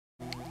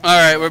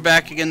Alright, we're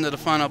back again to the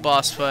final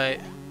boss fight.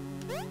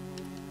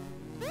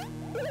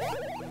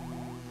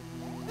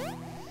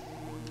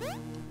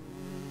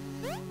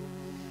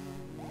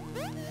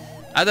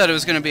 I thought it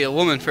was going to be a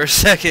woman for a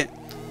second.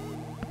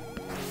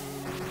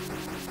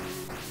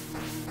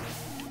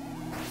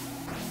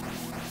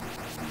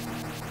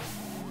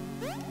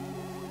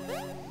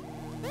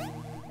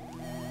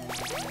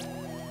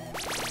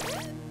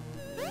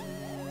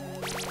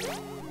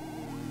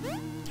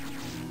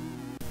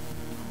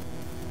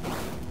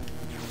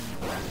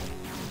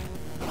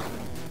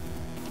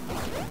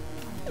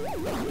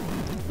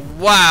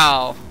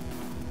 Wow.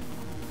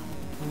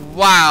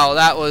 Wow,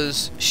 that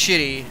was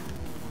shitty.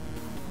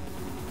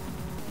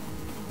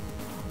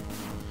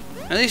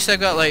 At least I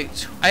got like,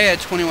 I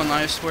had 21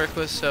 lives to work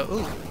with, so,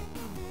 ooh.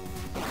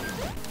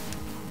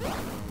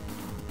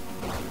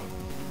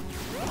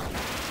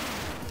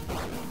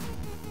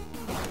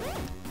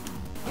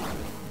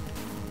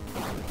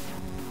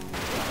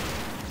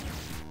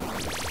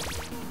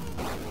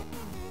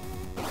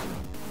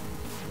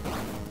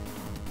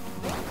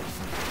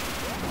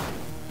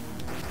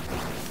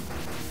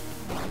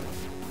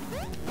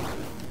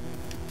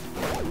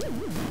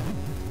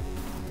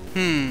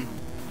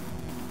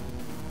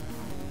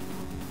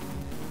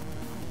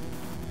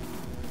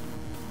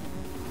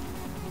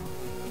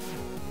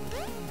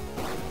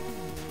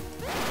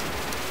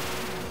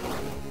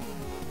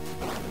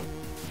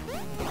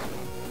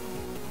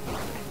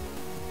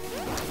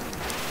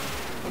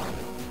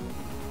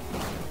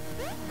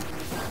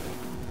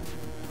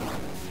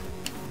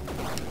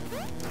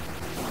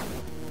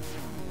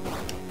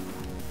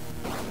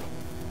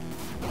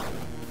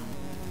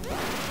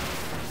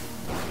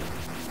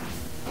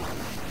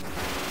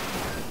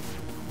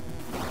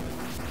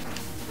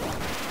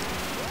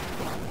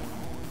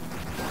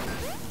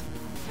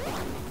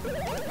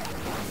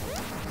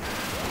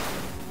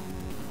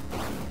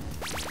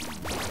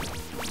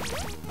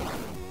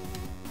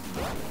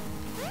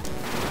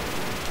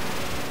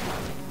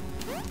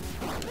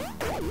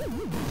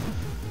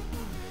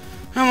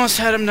 Almost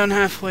had him done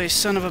halfway,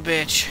 son of a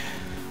bitch.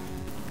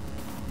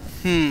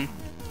 I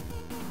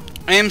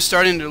am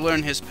starting to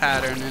learn his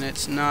pattern, and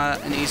it's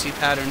not an easy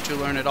pattern to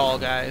learn at all,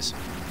 guys.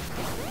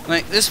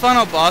 Like, this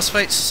final boss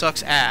fight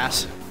sucks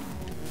ass.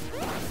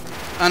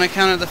 On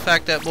account of the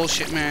fact that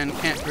Bullshit Man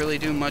can't really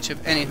do much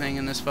of anything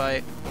in this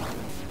fight.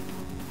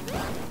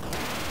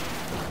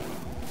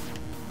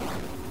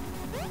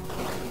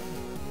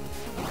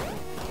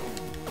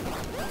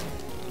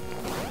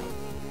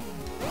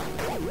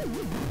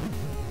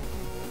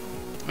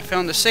 I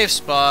found a safe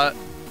spot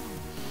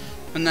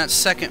in that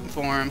second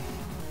form.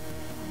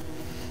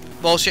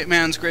 Bullshit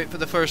Man's great for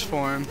the first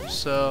form,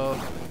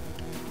 so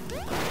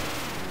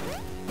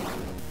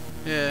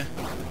yeah.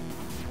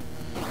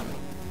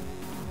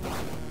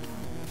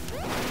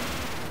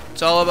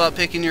 It's all about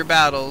picking your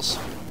battles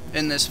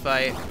in this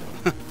fight.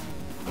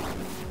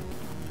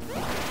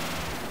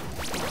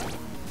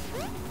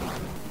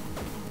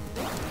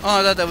 Oh,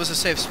 I thought that was a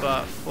safe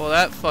spot. Well,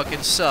 that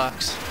fucking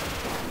sucks.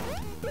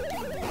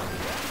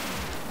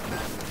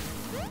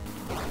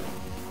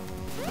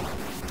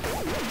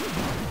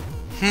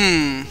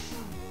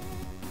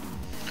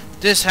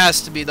 This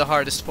has to be the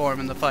hardest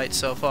form in the fight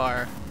so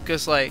far.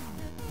 Because, like,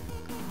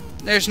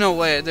 there's no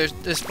way there's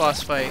this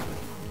boss fight.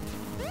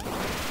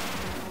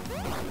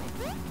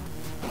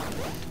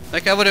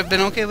 Like, I would have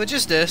been okay with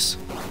just this.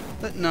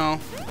 But no.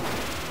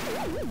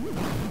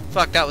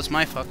 Fuck, that was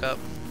my fuck up.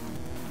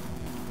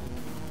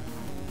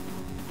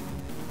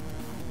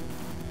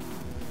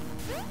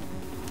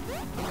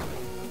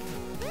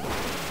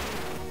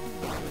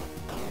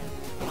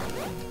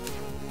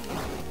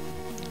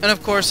 And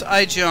of course,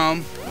 I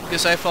jump,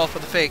 because I fall for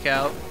the fake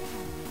out.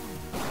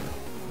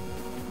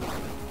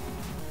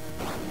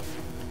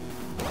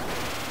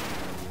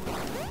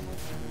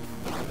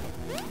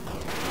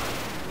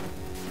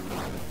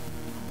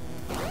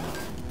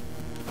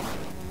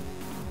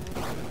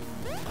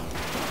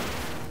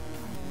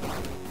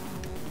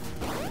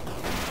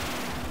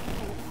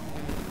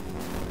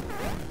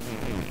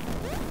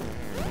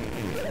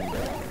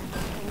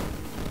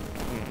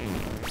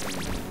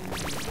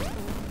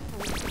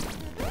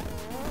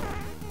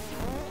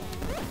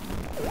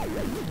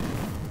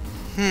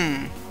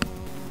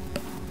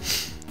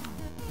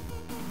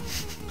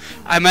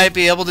 I might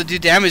be able to do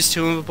damage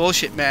to him with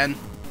Bullshit Man.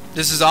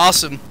 This is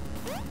awesome.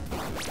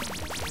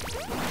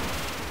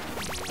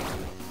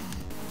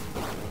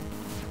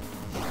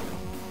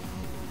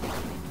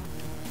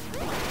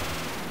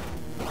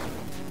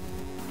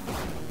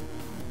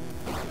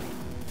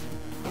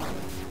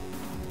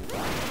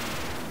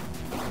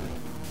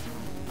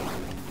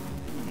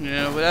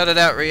 Yeah, without a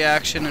doubt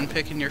reaction and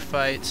picking your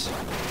fights.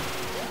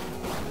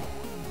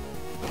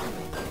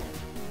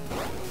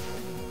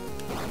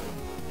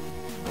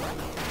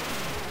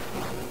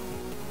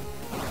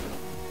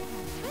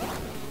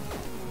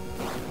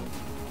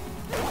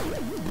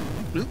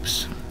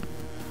 Oops.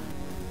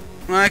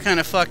 Well, I kind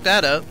of fucked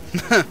that up.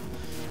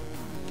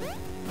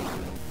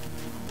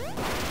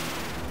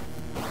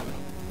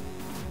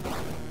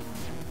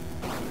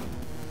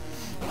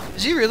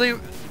 Is he really?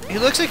 He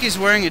looks like he's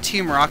wearing a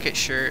Team Rocket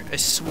shirt, I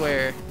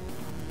swear.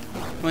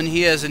 When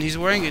he is, and he's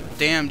wearing a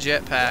damn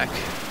jetpack.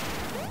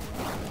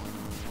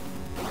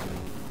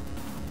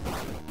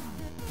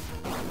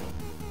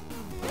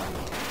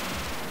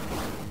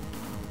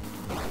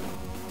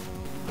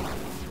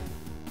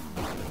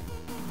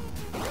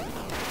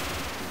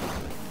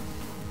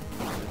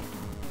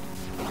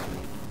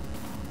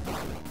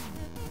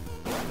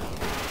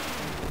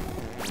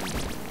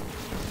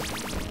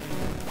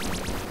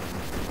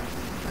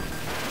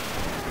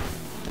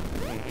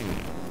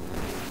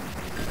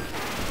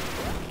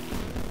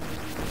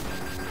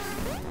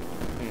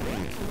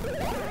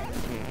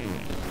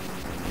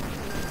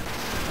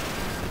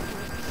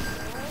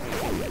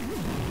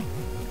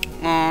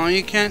 Aw,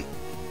 you can't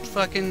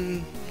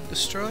fucking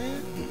destroy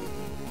it?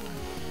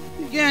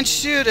 You can't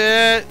shoot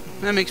it!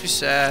 That makes me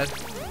sad.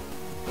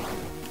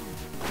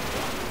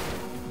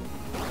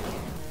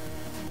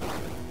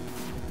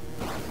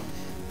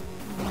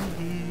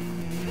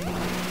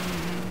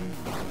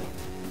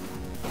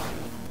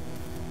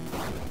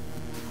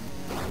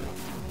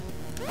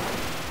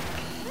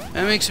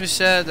 That makes me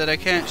sad that I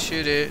can't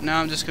shoot it.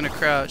 Now I'm just gonna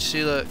crouch.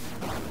 See, look.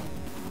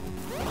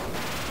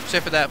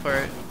 Except for that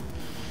part.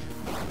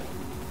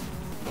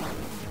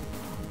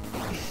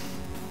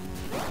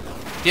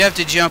 You have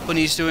to jump when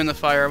he's doing the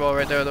fireball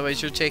right there,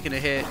 otherwise you're taking a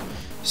hit.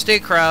 Stay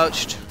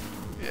crouched.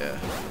 Yeah.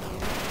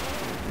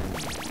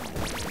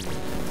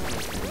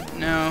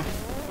 No.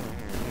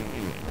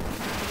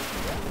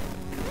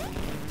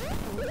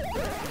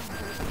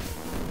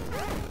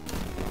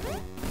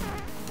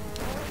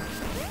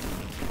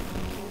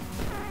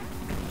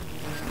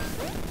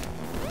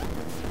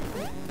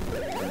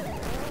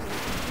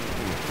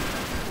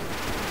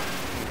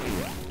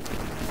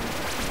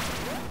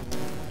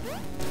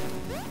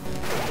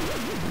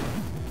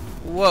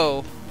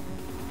 Whoa.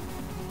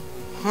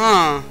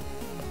 Huh.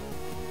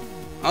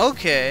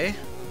 Okay.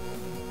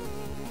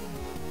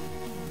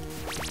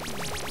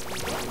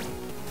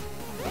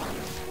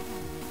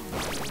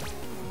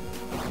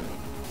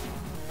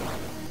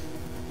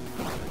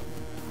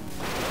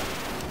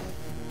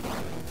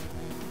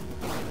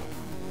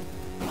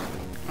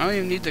 I don't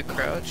even need to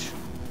crouch.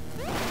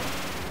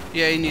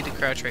 Yeah, you need to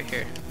crouch right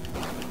here.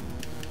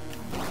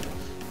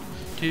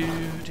 Do,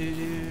 do, do,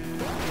 do.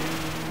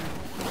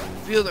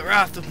 Feel the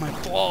wrath of my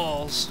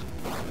balls.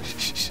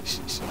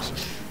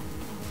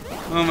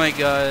 Oh my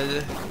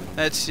god.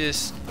 That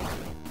just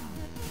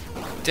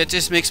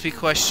makes me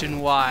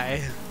question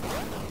why.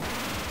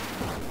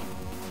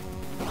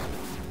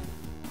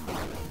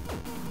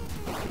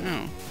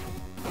 No.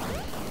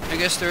 I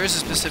guess there is a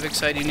specific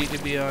side you need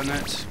to be on.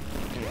 That's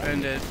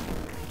kind of...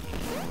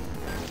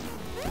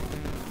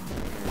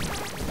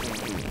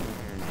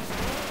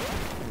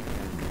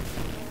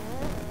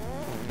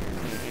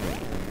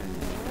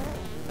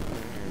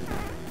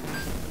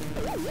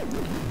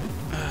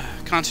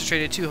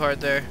 concentrated too hard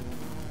there.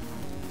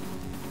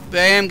 But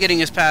I am getting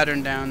his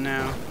pattern down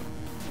now.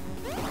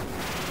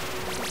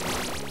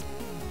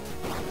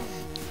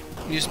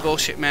 Use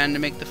Bullshit Man to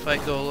make the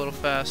fight go a little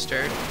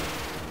faster.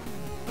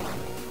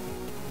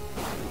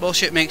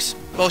 Bullshit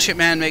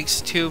Man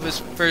makes two of his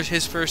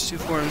first two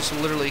forms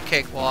literally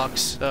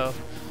cakewalks, so...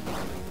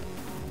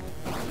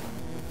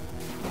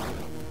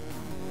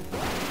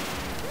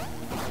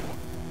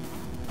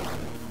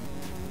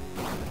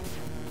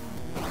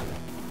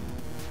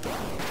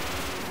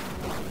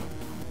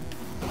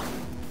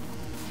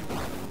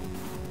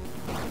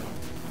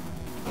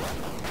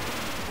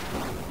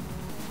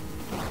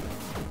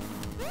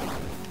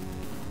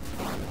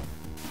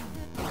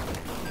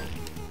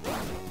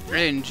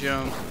 I didn't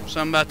jump, so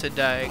I'm about to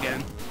die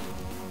again.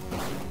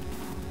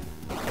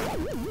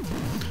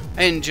 I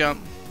didn't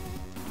jump.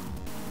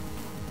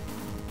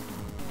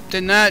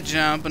 Did not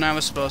jump when I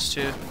was supposed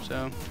to,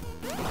 so...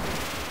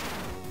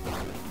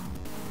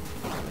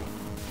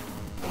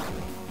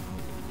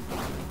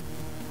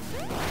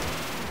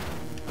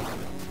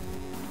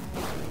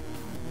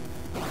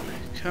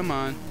 Come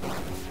on.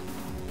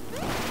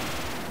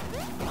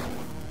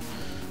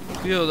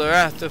 Feel the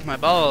wrath of my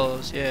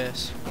balls,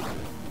 yes.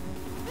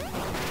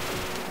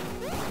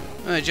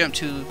 I jumped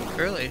too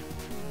early.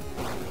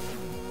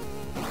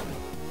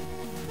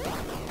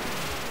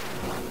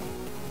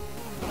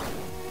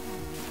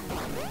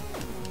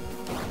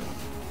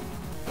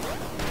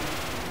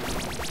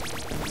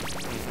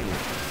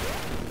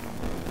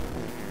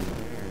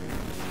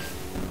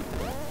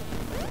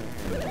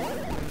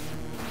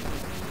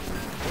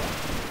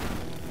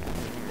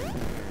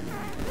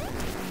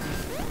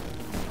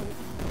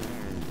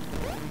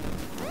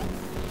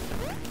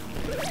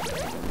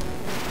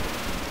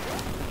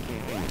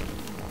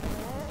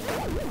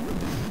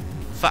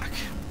 Fuck.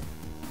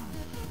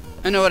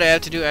 I know what I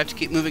have to do. I have to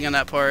keep moving on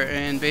that part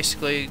and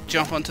basically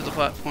jump onto the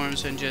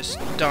platforms and just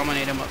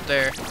dominate them up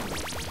there.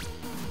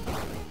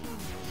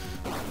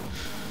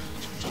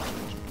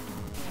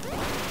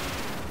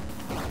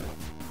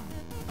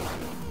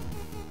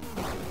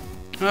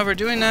 However,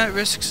 doing that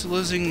risks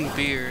losing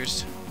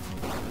beers.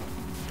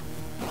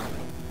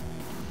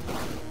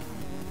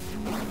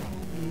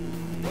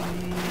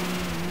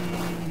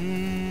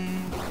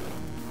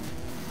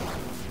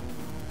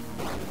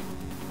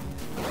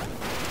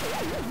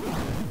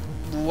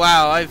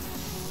 wow, I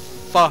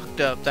fucked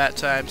up that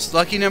time. It's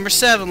lucky number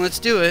 7, let's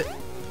do it.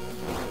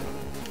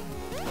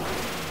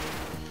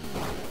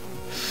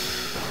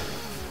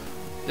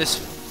 This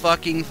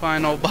fucking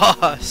final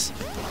boss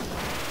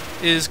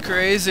is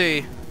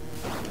crazy.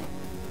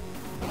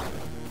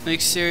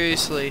 Like,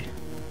 seriously.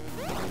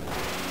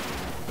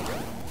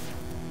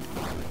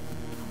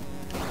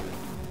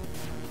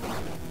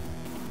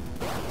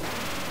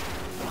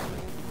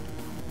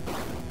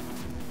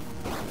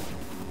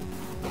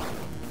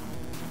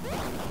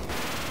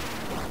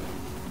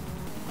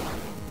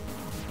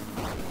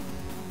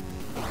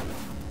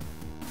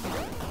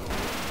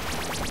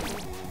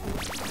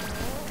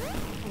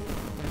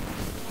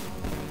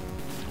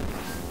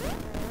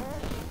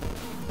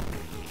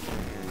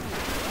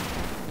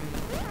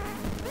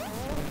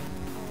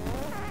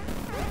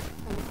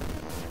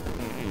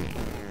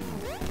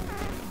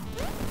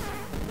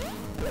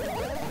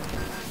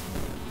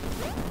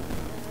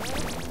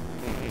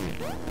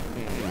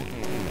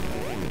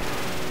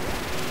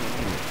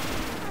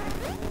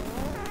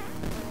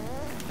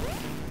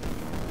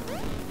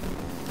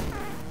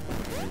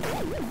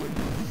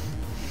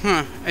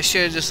 Huh, I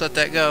should have just let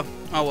that go.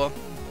 Oh well.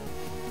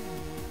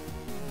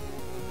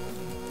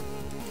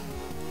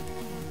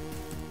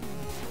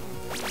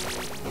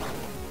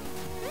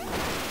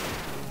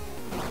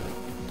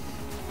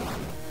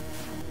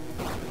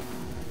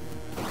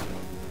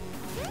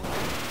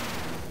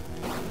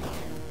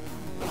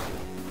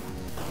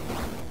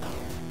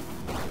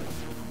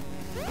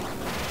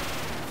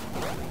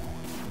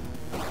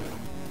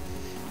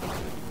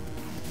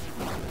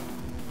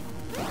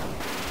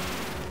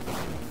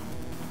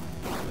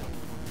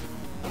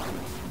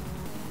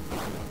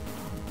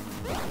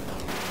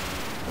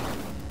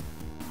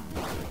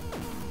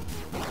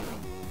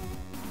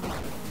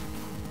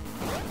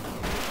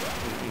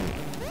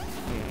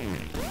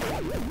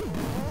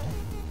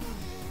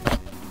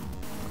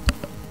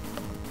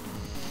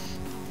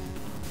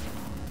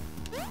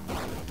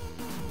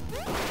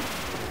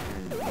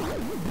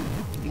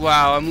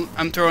 Wow,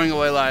 I'm throwing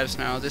away lives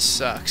now. This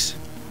sucks.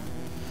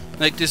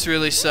 Like, this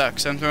really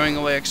sucks. I'm throwing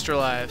away extra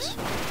lives.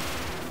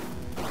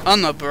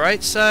 On the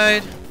bright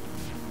side,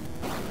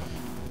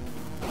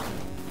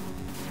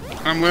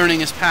 I'm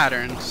learning his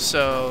patterns,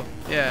 so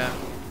yeah.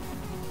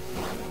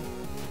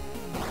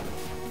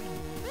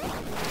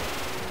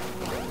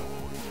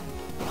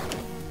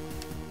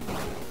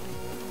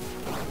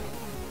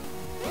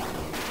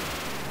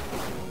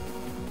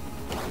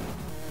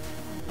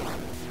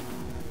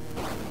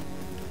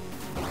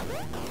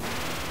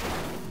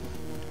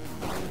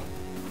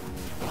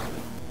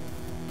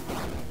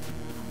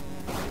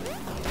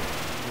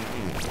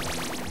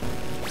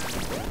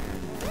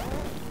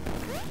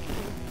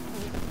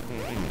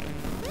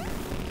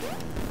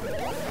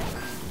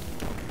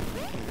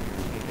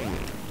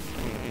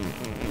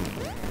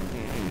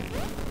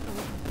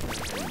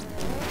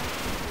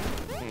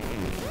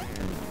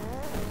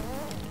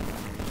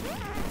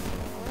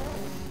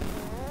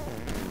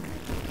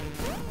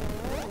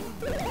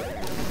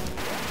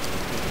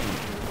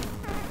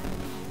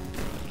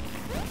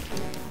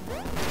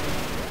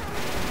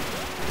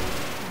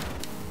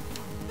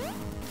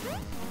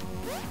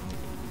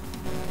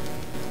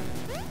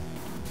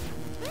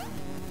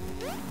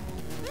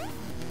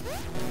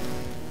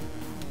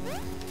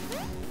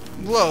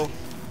 Whoa.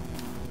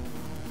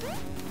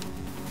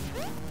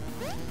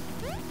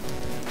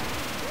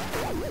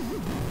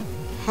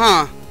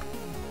 Huh.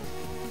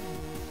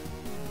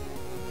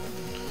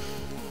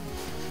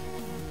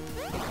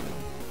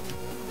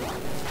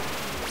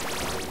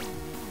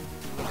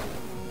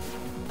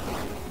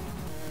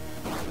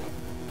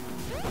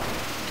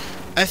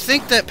 I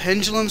think that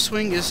pendulum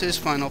swing is his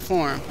final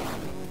form.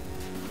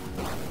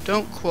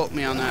 Don't quote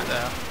me on that,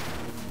 though.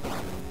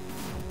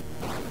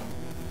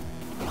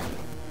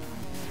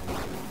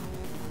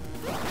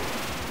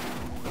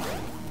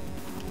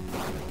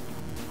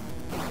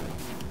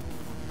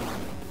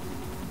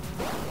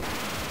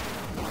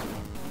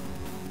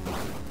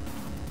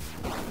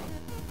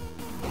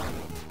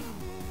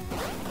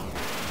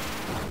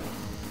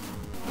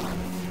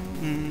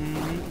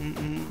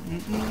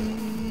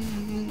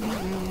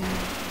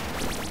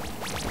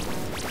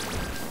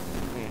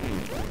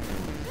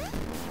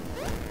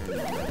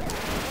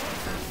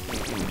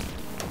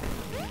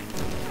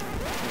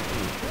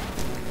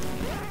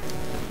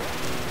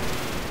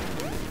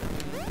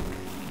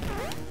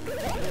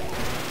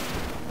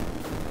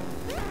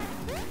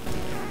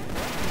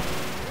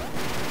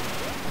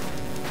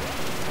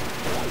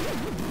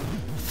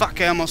 Fuck,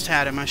 I almost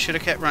had him. I should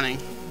have kept running.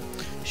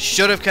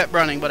 Should have kept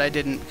running, but I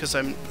didn't because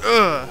I'm...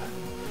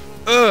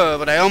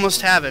 but I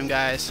almost have him,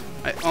 guys.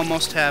 I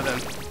almost have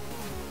him.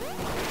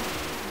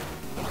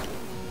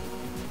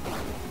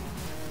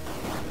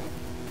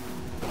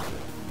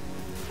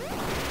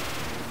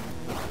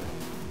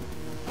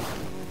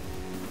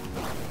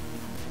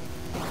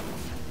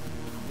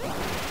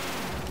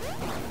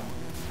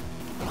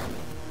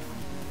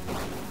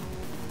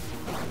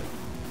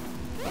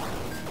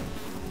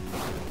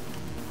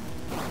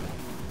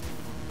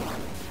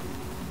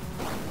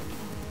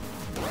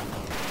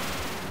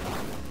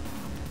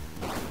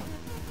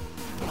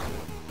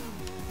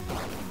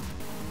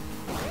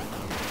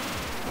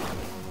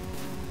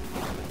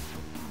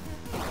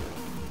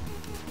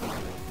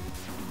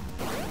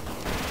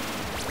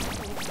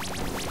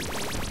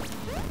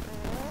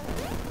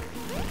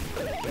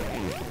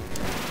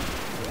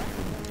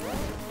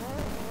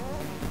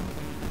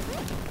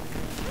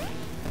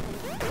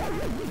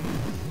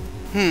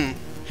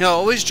 He'll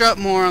always drop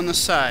more on the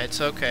sides.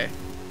 Okay.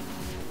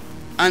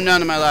 I'm down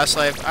to my last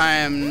life. I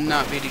am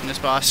not beating this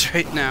boss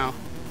right now.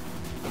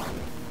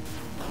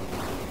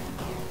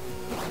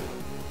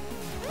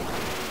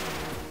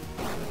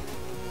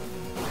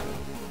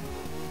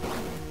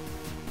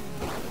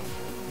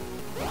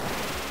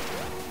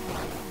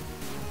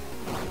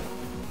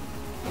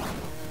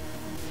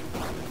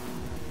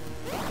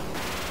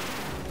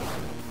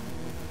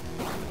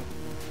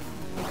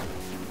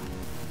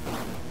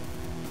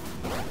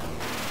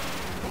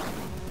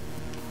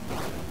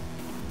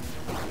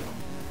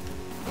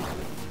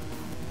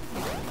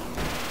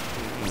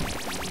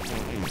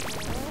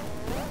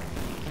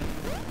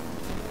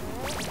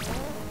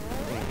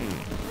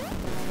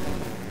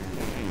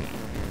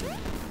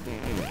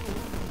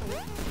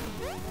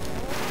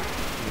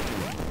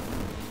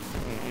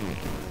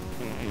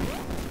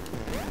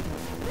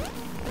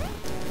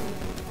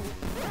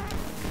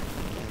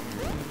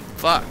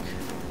 Fuck.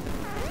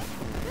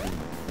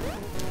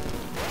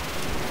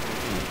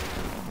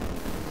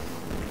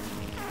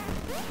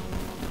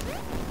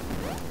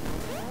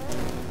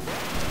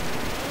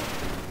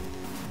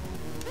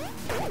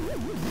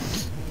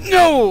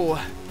 No!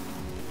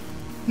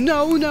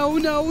 No, no,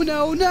 no,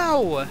 no,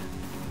 no!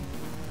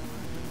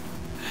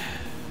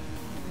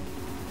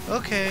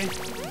 Okay.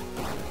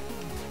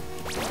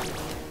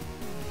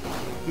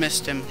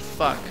 Missed him.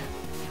 Fuck.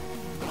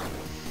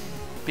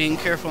 Being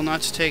careful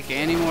not to take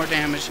any more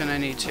damage than I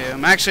need to.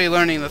 I'm actually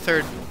learning the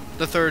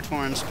third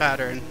forms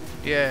pattern.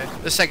 Yeah,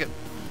 the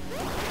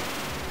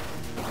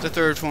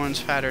third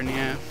forms pattern,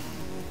 yeah.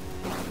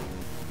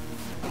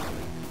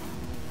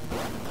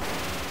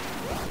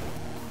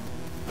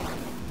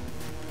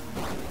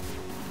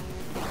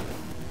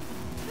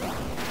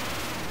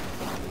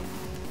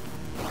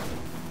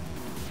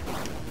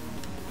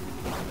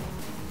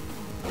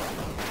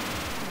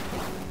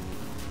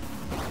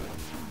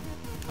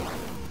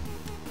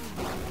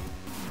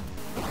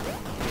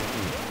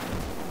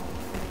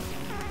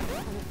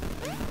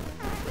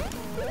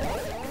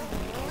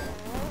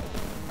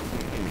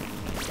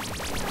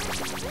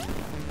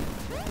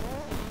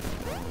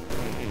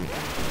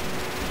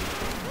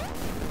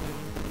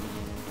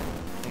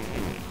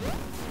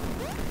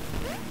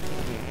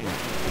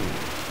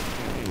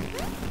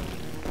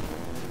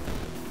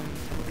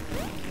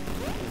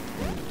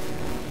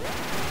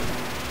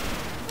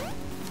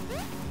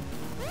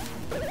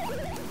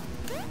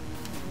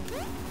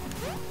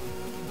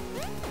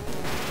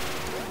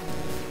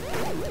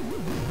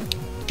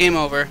 Game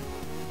over.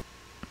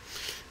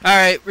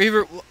 Alright,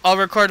 I'll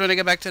record when I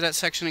get back to that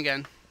section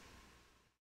again.